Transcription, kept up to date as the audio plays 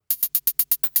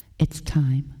It's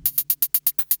time.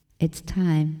 It's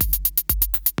time.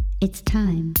 It's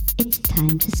time. It's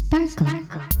time to sparkle.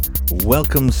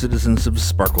 Welcome, citizens of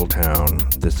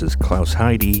Sparkletown. This is Klaus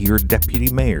Heidi, your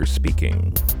deputy mayor,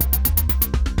 speaking.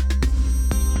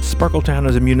 Sparkletown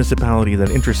is a municipality that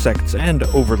intersects and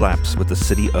overlaps with the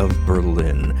city of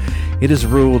Berlin. It is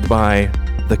ruled by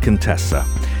the Contessa,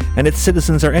 and its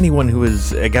citizens are anyone who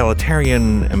is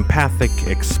egalitarian, empathic,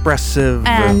 expressive,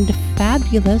 And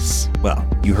fabulous. Well,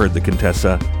 you heard the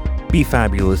Contessa. Be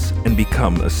fabulous and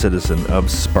become a citizen of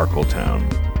Sparkletown.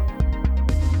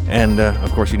 And,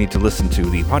 of course, you need to listen to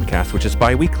the podcast, which is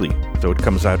bi-weekly. So it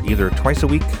comes out either twice a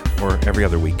week or every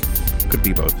other week. Could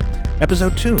be both.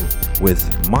 Episode 2 with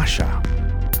Mascha.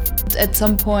 At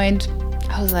some point,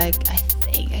 I was like, I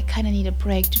think I kind of need a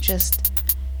break to just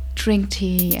drink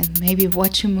tea and maybe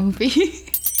watch a movie.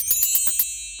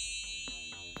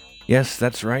 Yes,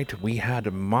 that's right. We had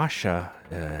Mascha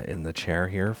in the chair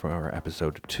here for our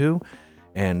episode 2.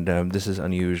 And this is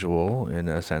unusual in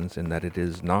a sense in that it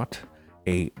is not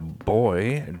a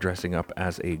boy dressing up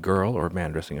as a girl or a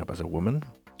man dressing up as a woman.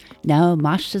 No,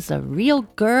 Mascha's a real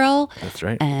girl. That's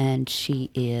right. And she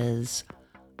is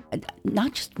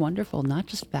not just wonderful, not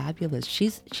just fabulous.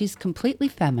 She's completely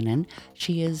feminine.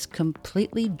 She is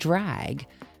completely drag.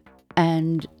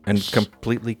 And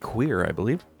completely queer, I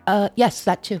believe. Yes,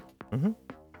 that too. Mm-hmm.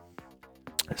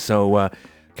 So,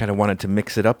 kind of wanted to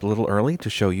mix it up a little early to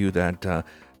show you that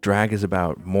drag is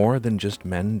about more than just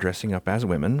men dressing up as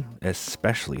women,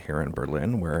 especially here in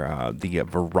Berlin, where the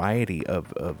variety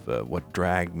of what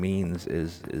drag means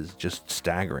is just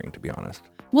staggering, to be honest.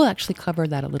 We'll actually cover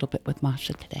that a little bit with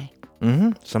Mascha today.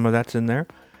 Mm-hmm. Some of that's in there.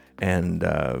 And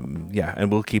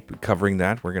and we'll keep covering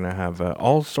that. We're gonna have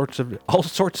all sorts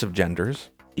of genders.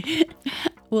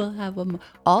 We'll have them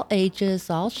all ages,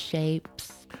 all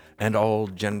shapes. And all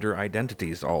gender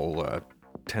identities, all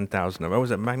 10,000 of them.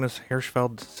 Was it Magnus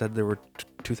Hirschfeld said there were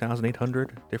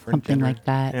 2,800 different Something gender? like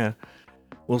that. Yeah.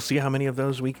 We'll see how many of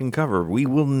those we can cover. We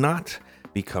will not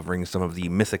be covering some of the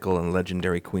mythical and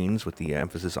legendary queens with the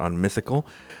emphasis on mythical,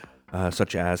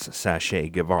 such as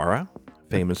Mascha Guevara,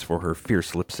 famous for her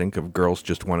fierce lip sync of Girls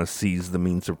Just Want to Seize the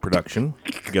Means of Production,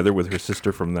 together with her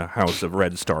sister from the House of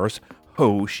Red Stars,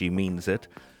 Ho, She Means It.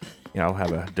 Yeah, I'll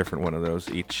have a different one of those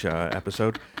each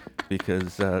episode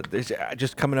because there's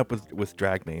just coming up with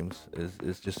drag names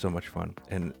is just so much fun.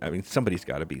 And I mean, somebody's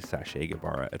got to be Mascha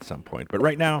Guevara at some point. But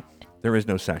right now, there is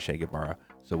no Mascha Guevara,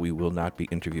 so we will not be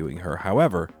interviewing her.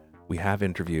 However, we have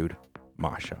interviewed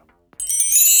Mascha.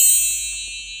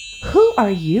 Who are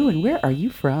you and where are you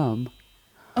from?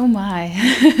 Oh my.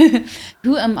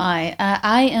 Who am I?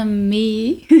 I am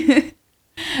me.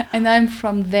 And I'm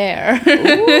from there.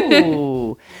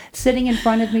 Ooh. Sitting in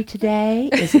front of me today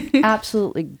is an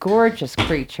absolutely gorgeous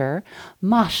creature.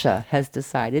 Mascha has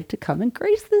decided to come and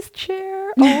grace this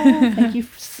chair. Oh, thank you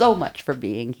so much for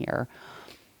being here.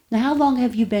 Now, how long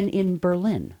have you been in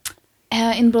Berlin?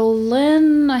 In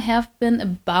Berlin, I have been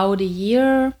about a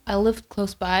year. I lived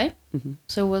close by,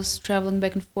 so I was traveling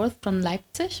back and forth from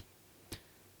Leipzig.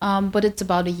 But it's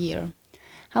about a year.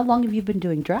 How long have you been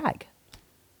doing drag?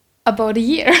 About a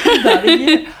year. About a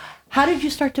year. How did you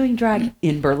start doing drag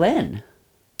in Berlin?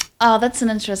 Oh, that's an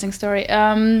interesting story.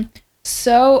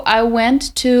 So I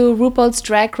went to RuPaul's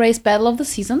Drag Race Battle of the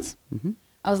Seasons. Mm-hmm.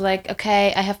 I was like,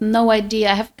 okay, I have no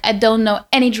idea. I don't know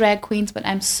any drag queens, but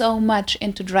I'm so much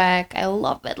into drag. I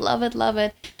love it, love it, love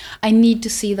it. I need to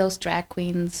see those drag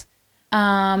queens. So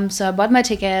I bought my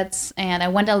tickets and I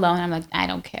went alone. I'm like, I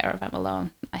don't care if I'm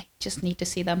alone. I just need to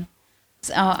see them.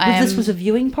 So this was a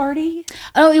viewing party?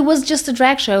 Oh, it was just a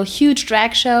drag show, huge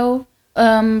drag show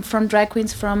from drag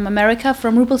queens from America,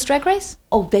 from RuPaul's Drag Race.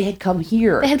 Oh, they had come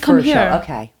here. They had come here. Show.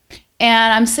 Okay.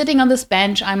 And I'm sitting on this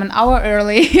bench. I'm an hour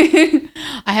early.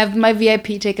 I have my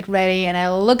VIP ticket ready, and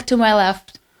I look to my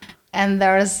left, and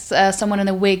there's someone in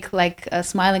a wig, like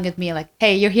smiling at me, like,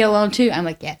 "Hey, you're here alone too?" I'm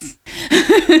like, "Yes."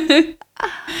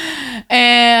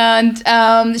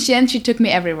 And she took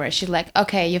me everywhere. She's like,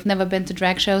 "Okay, you've never been to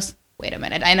drag shows? Wait a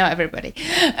minute, I know everybody."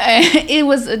 It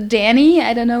was Danny.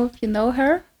 I don't know if you know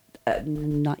her.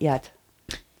 Not yet.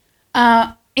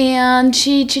 And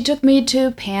she took me to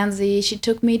Pansy. She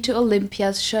took me to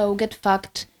Olympia's show, Get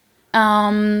Fucked.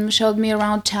 Showed me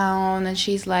around town, and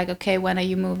she's like, "Okay, when are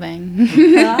you moving?"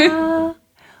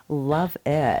 Love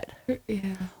it.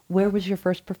 Yeah. Where was your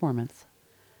first performance?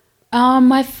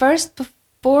 My first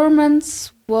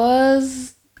performance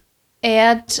was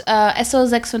at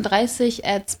SO36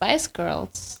 at Spice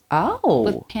Girls. Oh.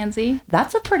 With Pansy.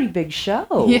 That's a pretty big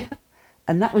show. Yeah.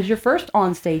 And that was your first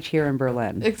on stage here in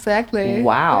Berlin. Exactly.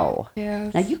 Wow.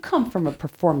 Yes. Now you come from a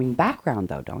performing background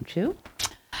though, don't you?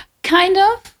 Kind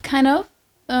of.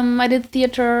 I did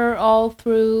theater all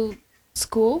through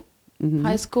school,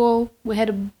 high school. We had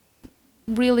a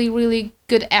really, really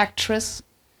good actress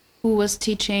who was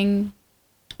teaching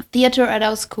theater at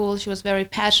our school. She was very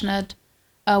passionate.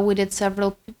 We did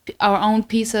several our own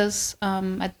pieces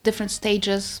at different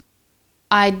stages.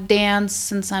 I dance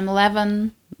since I'm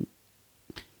 11.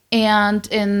 And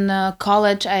in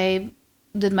college, I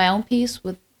did my own piece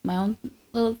with my own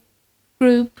little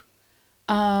group.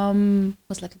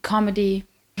 Was like a comedy.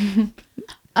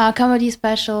 Comedy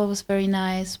special was very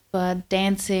nice, but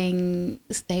dancing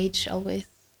stage always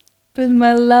been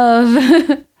my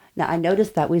love. Now, I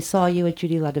noticed that we saw you at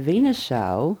Judy Ladavina's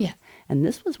show. Yes. And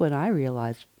this was when I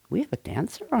realized we have a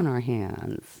dancer on our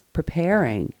hands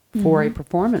preparing for a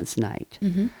performance night.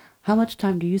 How much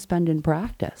time do you spend in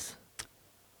practice?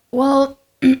 Well,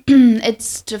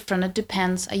 it's different. It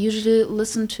depends. I usually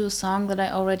listen to a song that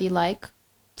I already like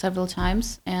several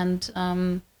times, and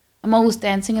I'm always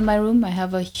dancing in my room. I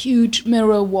have a huge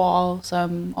mirror wall, so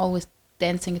I'm always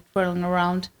dancing and twirling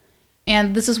around.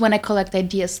 And this is when I collect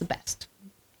ideas the best,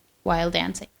 while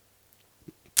dancing.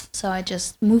 So I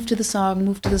just move to the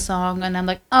song, and I'm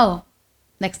like, oh,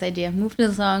 next idea. Move to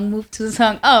the song.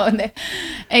 Oh, and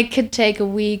it could take a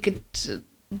week. It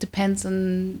depends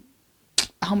on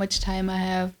how much time I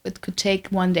have. It could take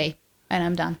one day, and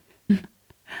I'm done.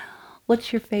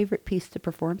 What's your favorite piece to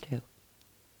perform to?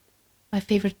 My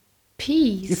favorite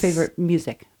piece. Your favorite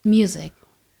music? Music.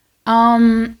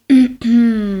 I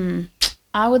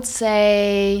would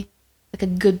say like a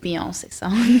good Beyonce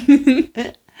song.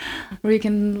 Where you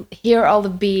can hear all the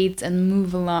beats and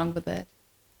move along with it.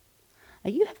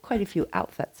 Now, you have quite a few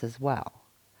outfits as well.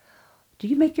 Do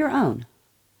you make your own?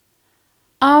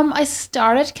 I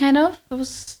started kind of. I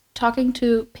was talking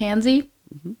to Pansy,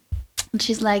 and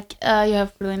she's like, you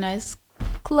have really nice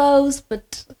clothes,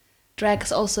 but drag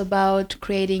is also about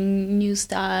creating new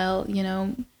style, you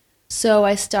know. So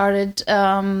I started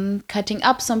cutting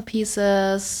up some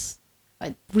pieces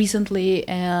recently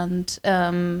and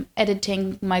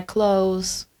editing my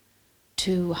clothes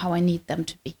to how I need them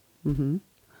to be.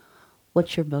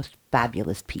 What's your most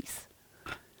fabulous piece?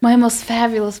 My most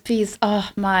fabulous piece.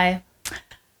 Oh,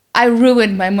 I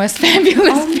ruined my most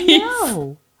fabulous piece.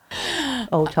 No.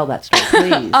 Oh, tell that story,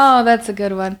 please. Oh, that's a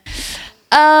good one.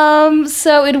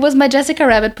 So it was my Jessica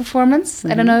Rabbit performance.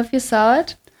 I don't know if you saw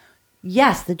it.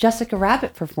 Yes, the Jessica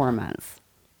Rabbit performance.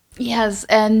 Yes,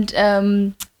 and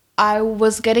I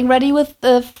was getting ready with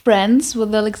friends,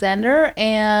 with Alexander,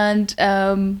 and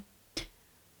I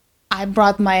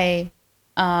brought my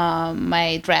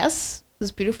my dress,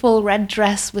 this beautiful red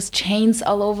dress with chains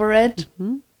all over it.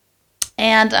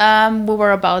 And we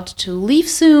were about to leave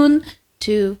soon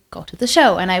to go to the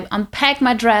show. And I unpacked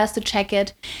my dress to check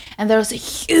it. And there was a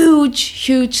huge,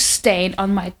 huge stain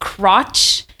on my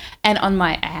crotch and on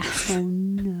my ass. Oh,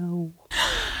 no.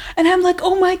 And I'm like,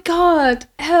 oh my God,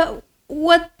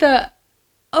 what the,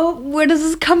 oh, where does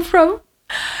this come from?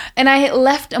 And I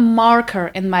left a marker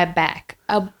in my bag,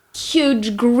 a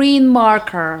huge green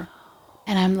marker.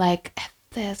 And I'm like, F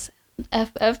this,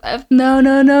 F,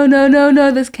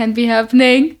 no, this can't be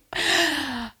happening.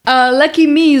 Lucky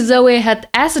me, Zoe had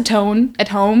acetone at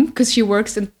home because she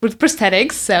works with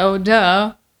prosthetics, so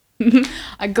duh.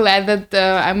 I'm glad that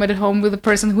I'm at home with a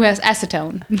person who has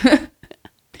acetone.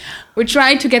 We're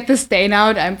trying to get the stain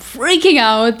out. I'm freaking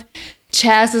out.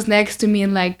 Chaz is next to me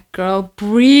and like, girl,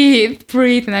 breathe.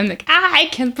 And I'm like, I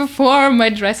can't perform. My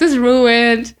dress is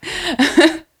ruined.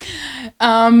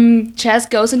 Chaz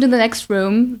goes into the next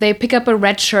room. They pick up a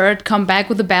red shirt, come back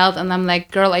with a belt, and I'm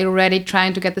like, girl, are you ready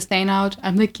trying to get the stain out?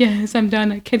 I'm like, yes, I'm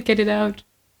done. I can't get it out.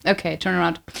 Okay, turn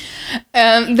around.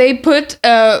 They put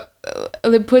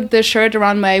the shirt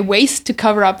around my waist to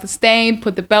cover up the stain,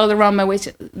 put the belt around my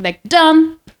waist, like,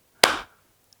 done.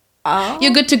 Oh.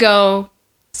 You're good to go.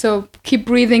 So keep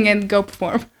breathing and go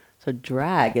perform. So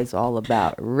drag is all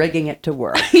about rigging it to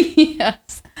work.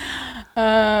 Yes.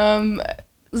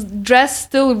 Dress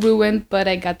still ruined, but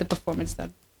I got the performance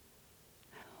done.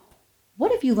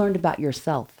 What have you learned about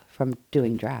yourself from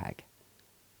doing drag?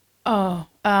 Oh,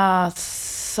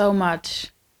 so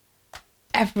much.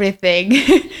 Everything.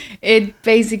 It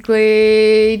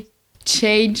basically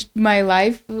changed my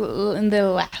life in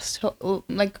the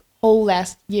whole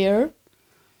last year.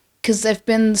 Because I've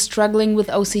been struggling with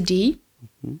OCD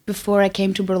before I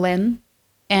came to Berlin.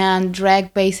 And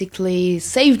drag basically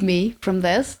saved me from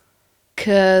this.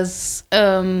 Because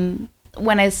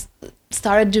when I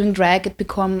started doing drag, it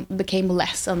became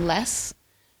less and less.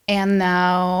 And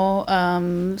now,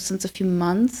 since a few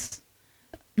months,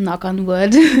 knock on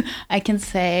wood, I can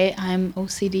say I'm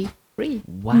OCD free.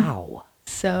 Wow.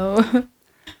 So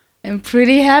I'm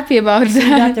pretty happy about That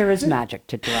that. there is magic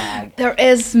to drag. There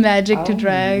is magic to Oh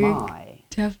drag. my.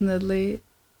 Definitely.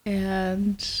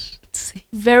 And it's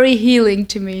very healing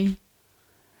to me.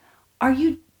 Are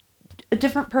you a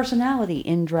different personality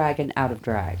in drag and out of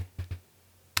drag?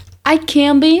 I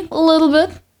can be a little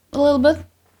bit.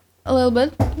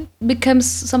 Becomes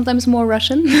sometimes more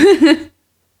Russian.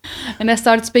 And I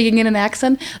start speaking in an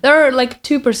accent. There are like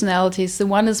two personalities. The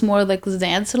one is more like the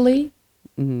dancerly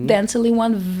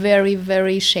one, very,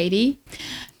 very shady.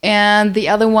 And the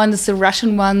other one is the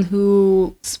Russian one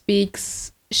who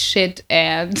speaks shit,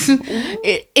 and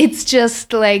it's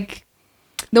just like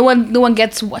no one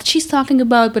gets what she's talking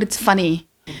about, but it's funny.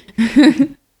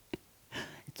 It's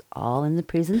all in the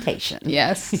presentation.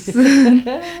 Yes.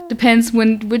 Depends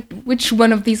which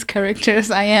one of these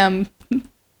characters I am.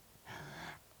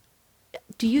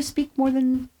 Do you speak more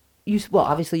than you? Well,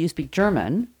 obviously you speak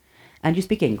German, and you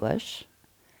speak English,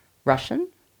 Russian.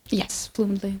 Yes,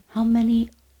 fluently. How many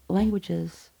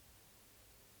languages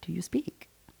do you speak?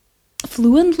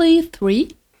 Fluently 3.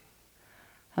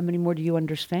 How many more do you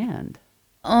understand?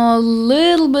 A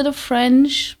little bit of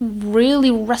French, really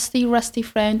rusty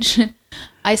French.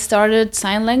 I started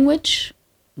sign language.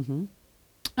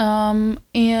 And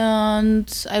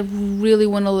I really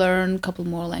want to learn a couple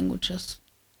more languages.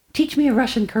 Teach me a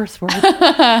Russian curse word.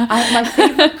 My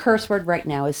favorite curse word right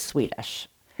now is Swedish.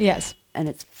 Yes. And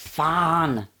it's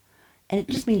fan. And it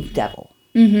just means devil.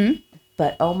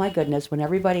 But oh my goodness, when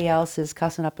everybody else is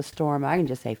cussing up a storm, I can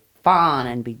just say fan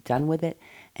and be done with it.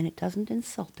 And it doesn't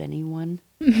insult anyone.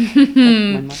 Like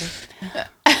my mother.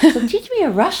 So teach me a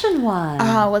Russian one.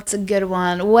 Oh, what's a good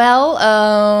one? Well,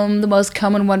 the most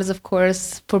common one is, of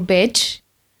course, for bitch.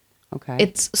 Okay.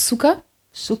 It's suka.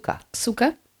 Suka.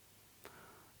 Suka.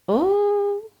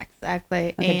 Oh.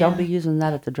 Exactly. Okay, don't be using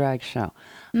that at the drag show.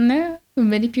 No,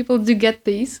 many people do get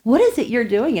these. What is it you're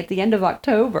doing at the end of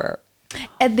October?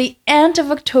 At the end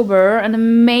of October, an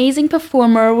amazing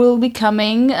performer will be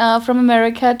coming from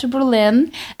America to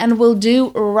Berlin and will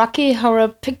do a Rocky Horror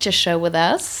Picture Show with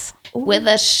us with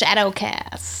a shadow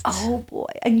cast. Oh boy.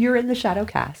 And you're in the shadow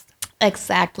cast.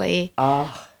 Exactly.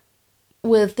 Oh.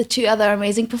 With the 2 other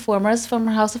amazing performers from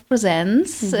House of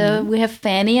Presents. We have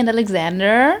Fanny and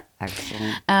Alexander.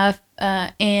 Excellent.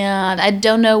 And I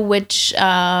don't know which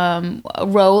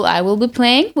role I will be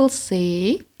playing. We'll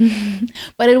see.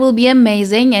 But it will be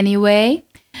amazing anyway.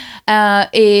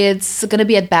 It's going to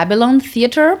be at Babylon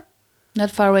Theater,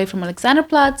 not far away from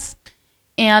Alexanderplatz.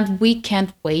 And we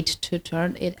can't wait to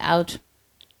turn it out.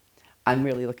 I'm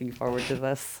really looking forward to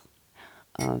this.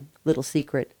 Little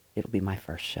secret, it'll be my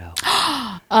first show.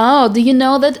 Oh, do you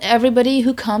know that everybody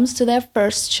who comes to their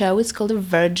first show is called a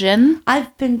virgin?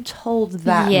 I've been told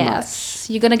that Yes.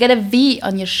 You're going to get a V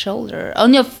on your shoulder.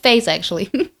 On your face, actually.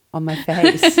 much. On my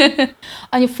face.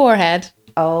 On your forehead.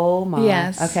 Oh my.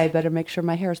 Yes. Okay, better make sure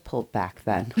my hair is pulled back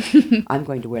then. I'm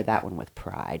going to wear that one with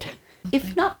pride.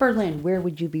 If not Berlin, where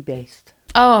would you be based?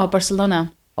 Oh,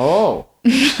 Barcelona. Oh,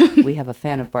 we have a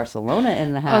fan of Barcelona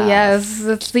in the house. Oh, yes.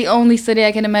 That's the only city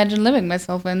I can imagine living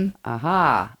myself in.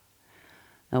 Aha.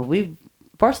 Now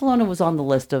Barcelona was on the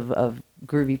list of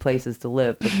groovy places to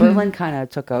live, but Berlin kind of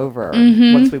took over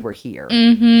once we were here.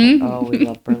 Oh, we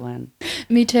love Berlin.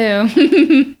 Me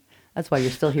too. That's why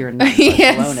you're still here in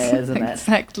Barcelona, isn't it?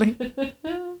 Exactly.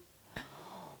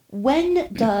 When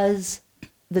does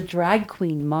the drag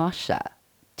queen Mascha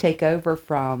take over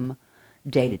from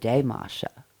day-to-day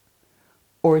Mascha?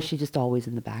 Or is she just always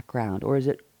in the background? Or is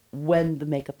it when the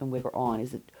makeup and wig are on?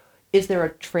 Is there a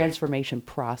transformation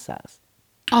process?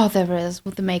 Oh, there is.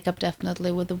 With the makeup,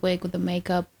 definitely. With the wig, with the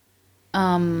makeup.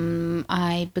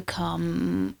 I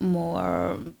become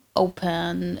more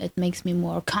open. It makes me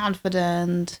more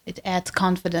confident. It adds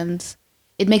confidence.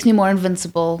 It makes me more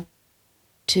invincible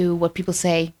to what people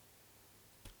say.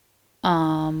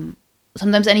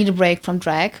 Sometimes I need a break from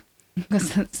drag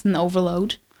because it's an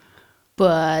overload.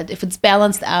 But if it's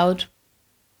balanced out,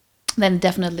 then it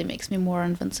definitely makes me more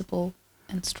invincible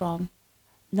and strong.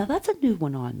 Now that's a new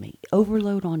one on me.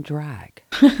 Overload on drag.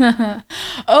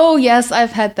 Oh, yes,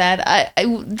 I've had that.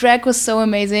 Drag was so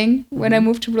amazing when I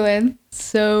moved to Berlin.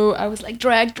 So I was like,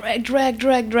 drag.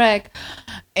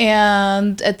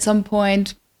 And at some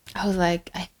point, I was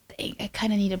like, I think I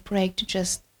kind of need a break to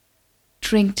just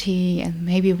drink tea and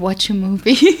maybe watch a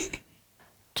movie.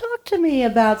 Talk to me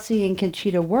about seeing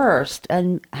Conchita Wurst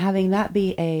and having that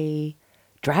be a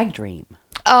drag dream.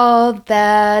 Oh,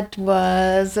 that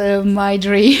was my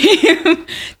dream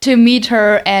to meet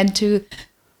her and to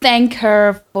thank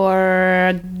her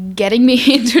for getting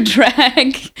me into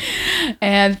drag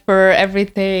and for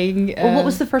everything. Well, what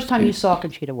was the first time you saw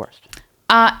Conchita Wurst?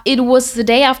 It was the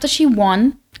day after she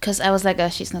won, because I was like, oh,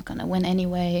 she's not gonna win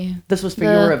anyway. This was for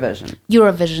Eurovision.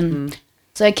 Eurovision.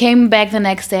 So I came back the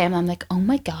next day and I'm like, oh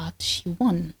my God, she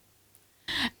won.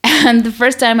 And the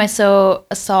first time I saw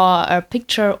a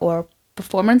picture or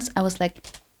performance, I was like,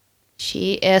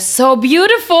 she is so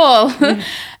beautiful.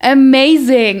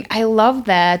 Amazing. I love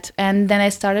that. And then I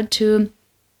started to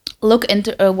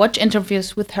watch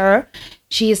interviews with her.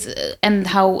 And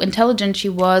how intelligent she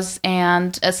was,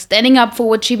 and standing up for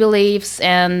what she believes,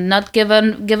 and not give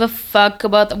a fuck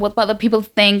about what other people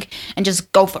think, and just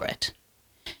go for it.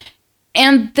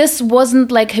 And this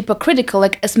wasn't like hypocritical,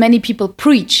 like as many people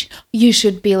preach. You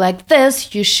should be like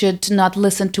this. You should not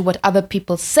listen to what other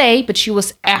people say. But she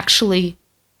was actually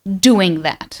doing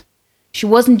that. She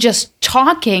wasn't just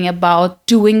talking about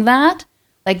doing that,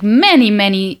 like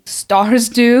many stars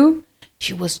do.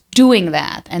 She was doing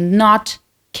that and not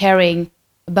caring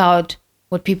about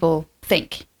what people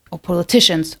think, or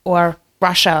politicians, or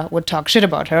Russia would talk shit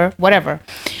about her, whatever.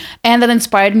 And that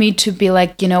inspired me to be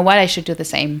like, you know what, I should do the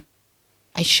same.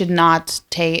 I should not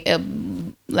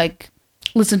listen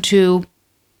to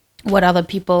what other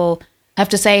people have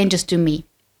to say and just do me.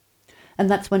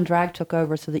 And that's when drag took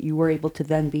over, so that you were able to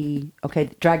then be, okay,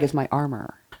 drag is my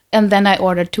armor. And then I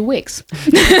ordered 2 wigs.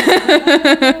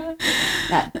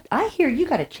 Now, I hear you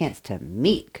got a chance to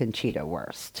meet Conchita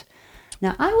Wurst.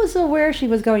 Now, I was aware she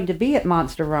was going to be at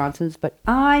Monster Ronson's, but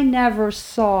I never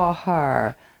saw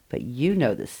her. But you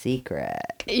know the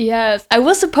secret. Yes, I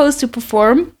was supposed to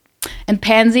perform, and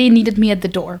Pansy needed me at the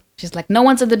door. She's like, no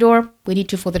one's at the door, we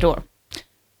need you for the door.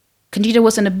 Conchita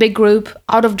was in a big group,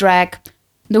 out of drag.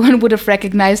 No one would have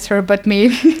recognized her but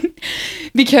me.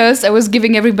 Because I was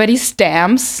giving everybody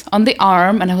stamps on the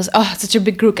arm, and I was, such a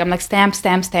big group. I'm like, stamp,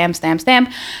 stamp, stamp, stamp,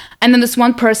 stamp. And then this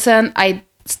one person, I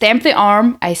stamped the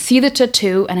arm, I see the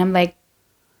tattoo, and I'm like,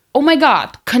 oh my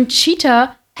God,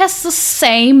 Conchita has the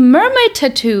same mermaid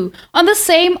tattoo on the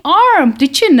same arm.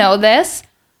 Did you know this?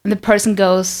 And the person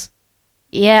goes,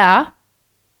 yeah,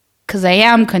 because I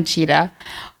am Conchita.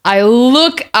 I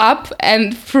look up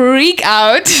and freak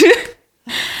out.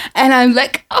 And I'm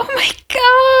like, oh my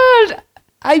God,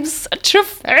 I'm such a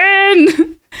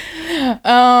fan.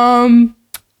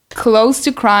 Close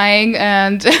to crying,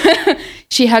 and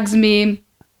she hugs me.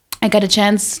 I got a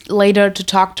chance later to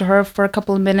talk to her for a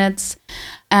couple of minutes.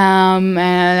 And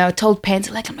I told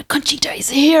Pansy, like, I'm like, Conchita is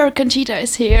here, Conchita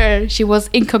is here. She was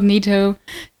incognito,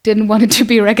 didn't want it to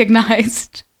be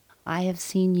recognized. I have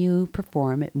seen you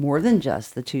perform at more than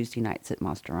just the Tuesday nights at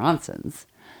Monster Ronson's.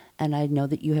 And I know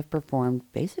that you have performed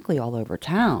basically all over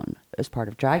town as part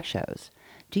of drag shows.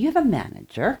 Do you have a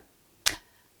manager?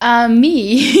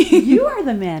 Me. You are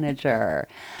the manager.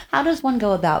 How does one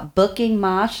go about booking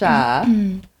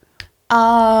Mascha?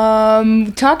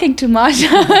 Talking to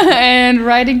Mascha and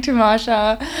writing to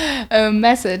Mascha a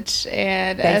message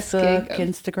and Facebook, asking.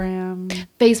 Instagram?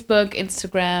 Facebook,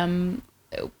 Instagram,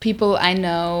 people I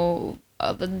know,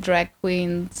 the drag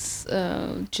queens,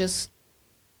 just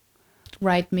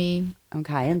write me.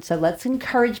 Okay, and so let's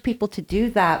encourage people to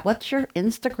do that. What's your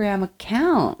Instagram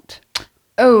account?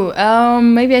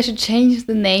 Maybe I should change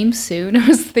the name soon. I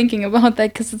was thinking about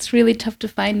that because it's really tough to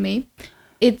find me.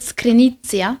 It's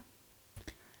Crenicia.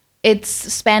 It's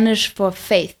Spanish for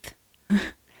faith.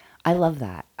 I love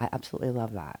that. I absolutely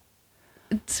love that.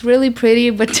 It's really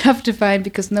pretty, but tough to find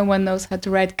because no one knows how to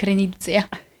write Crenicia.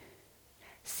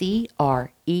 Crenicia.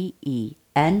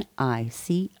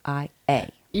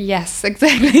 Yes,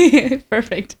 exactly.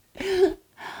 Perfect.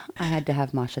 I had to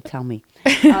have Mascha tell me.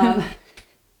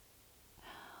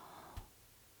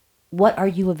 What are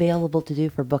you available to do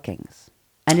for bookings?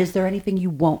 And is there anything you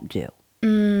won't do?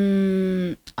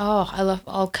 I love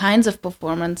all kinds of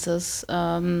performances.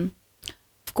 Of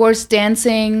course,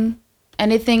 dancing,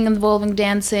 anything involving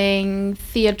dancing,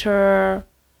 theater,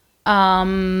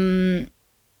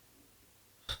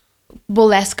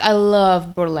 burlesque. I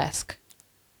love burlesque.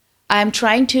 I'm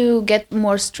trying to get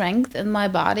more strength in my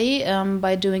body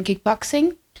by doing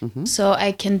kickboxing. Mm-hmm. So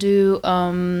I can do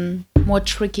more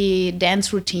tricky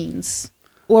dance routines.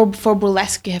 Or for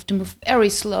burlesque, you have to move very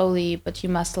slowly, but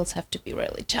your muscles have to be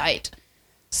really tight.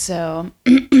 So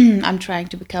I'm trying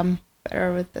to become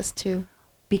better with this too.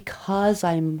 Because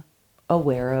I'm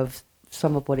aware of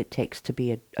some of what it takes to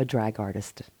be a drag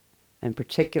artist, and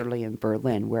particularly in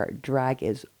Berlin, where drag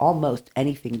is almost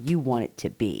anything you want it to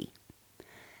be.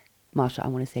 Mascha, I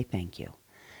want to say thank you.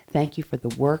 Thank you for the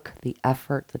work, the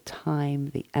effort, the time,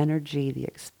 the energy, the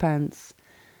expense.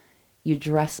 You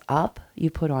dress up, you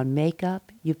put on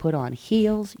makeup, you put on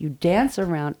heels, you dance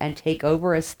around and take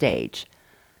over a stage.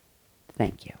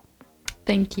 Thank you.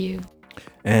 Thank you.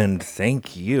 And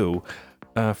thank you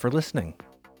for listening.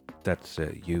 That's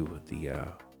you, the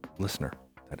listener.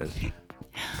 That is.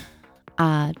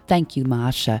 Thank you,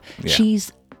 Mascha. Yeah.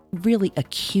 She's really a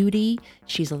cutie.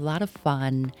 She's a lot of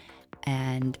fun,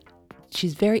 and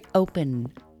she's very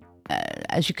open,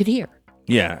 as you could hear.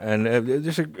 Yeah, and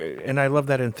and I love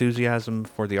that enthusiasm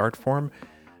for the art form.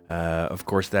 Of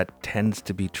course, that tends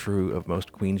to be true of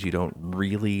most queens. You don't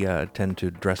really tend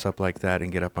to dress up like that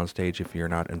and get up on stage if you're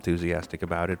not enthusiastic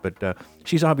about it. But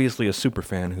she's obviously a super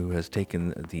fan who has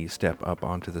taken the step up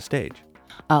onto the stage.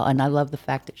 Oh, and I love the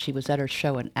fact that she was at her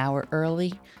show an hour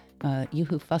early. You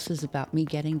who fusses about me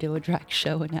getting to a drag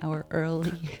show an hour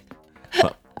early.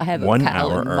 Well, I have 1 a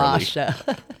pal hour in early.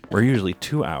 Mascha. We're usually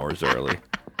 2 hours early.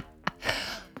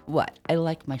 What? I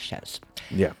like my shows.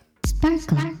 Yeah.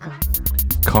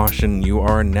 Caution, you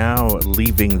are now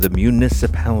leaving the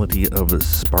municipality of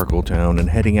Sparkletown and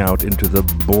heading out into the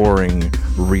boring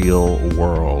real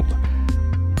world.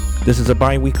 This is a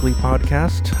bi-weekly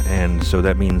podcast, and so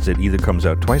that means it either comes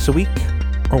out twice a week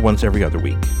or once every other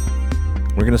week.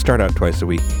 We're going to start out twice a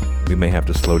week. We may have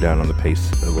to slow down on the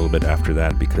pace a little bit after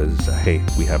that because, hey,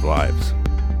 we have lives.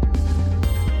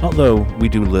 Although we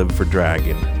do live for drag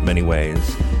in many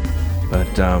ways.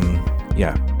 But,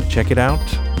 yeah, check it out.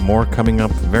 More coming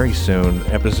up very soon.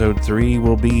 Episode 3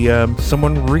 will be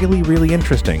someone really, really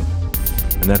interesting.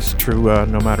 And that's true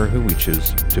no matter who we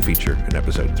choose to feature in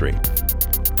episode 3.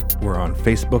 We're on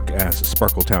Facebook as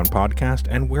Sparkletown Podcast,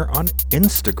 and we're on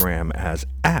Instagram as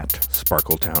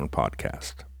 @Sparkletown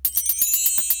Podcast.